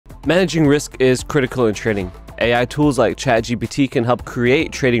Managing risk is critical in trading. AI tools like ChatGPT can help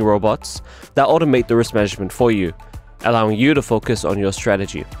create trading robots that automate the risk management for you, allowing you to focus on your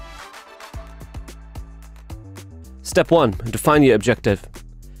strategy. Step 1. Define your objective.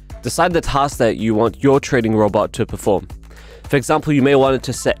 Decide the task that you want your trading robot to perform. For example, you may want it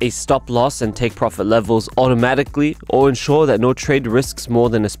to set a stop loss and take profit levels automatically, or ensure that no trade risks more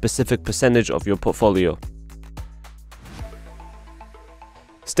than a specific percentage of your portfolio.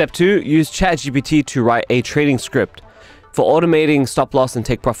 Step 2. Use ChatGPT to write a trading script. For automating stop loss and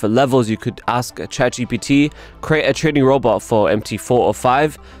take profit levels, you could ask ChatGPT, create a trading robot for MT4 or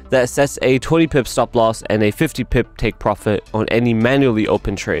 5 that sets a 20 pip stop loss and a 50 pip take profit on any manually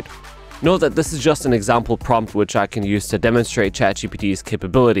open trade. Note that this is just an example prompt which I can use to demonstrate ChatGPT's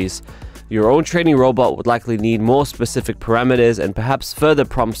capabilities. Your own trading robot would likely need more specific parameters and perhaps further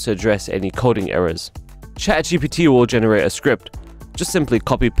prompts to address any coding errors. ChatGPT will generate a script. Just simply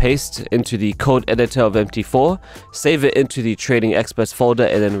copy-paste into the code editor of MT4, save it into the Trading Experts folder,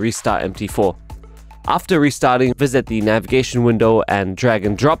 and then restart MT4. After restarting, visit the navigation window and drag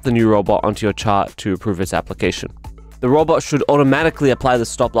and drop the new robot onto your chart to approve its application. The robot should automatically apply the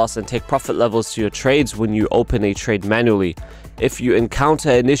stop loss and take profit levels to your trades when you open a trade manually. If you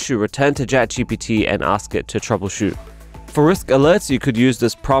encounter an issue, return to ChatGPT and ask it to troubleshoot. For risk alerts, you could use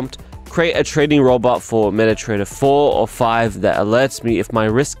this prompt. Create a trading robot for MetaTrader 4 or 5 that alerts me if my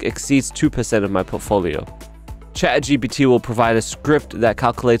risk exceeds 2% of my portfolio. ChatGPT will provide a script that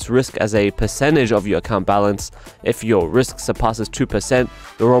calculates risk as a percentage of your account balance. If your risk surpasses 2%,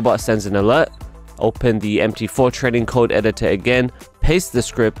 the robot sends an alert. Open the MT4 trading code editor again, paste the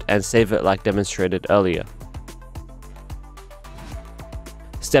script, and save it like demonstrated earlier.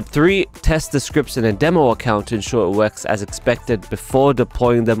 Step 3. Test the scripts in a demo account to ensure it works as expected before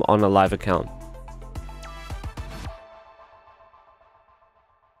deploying them on a live account.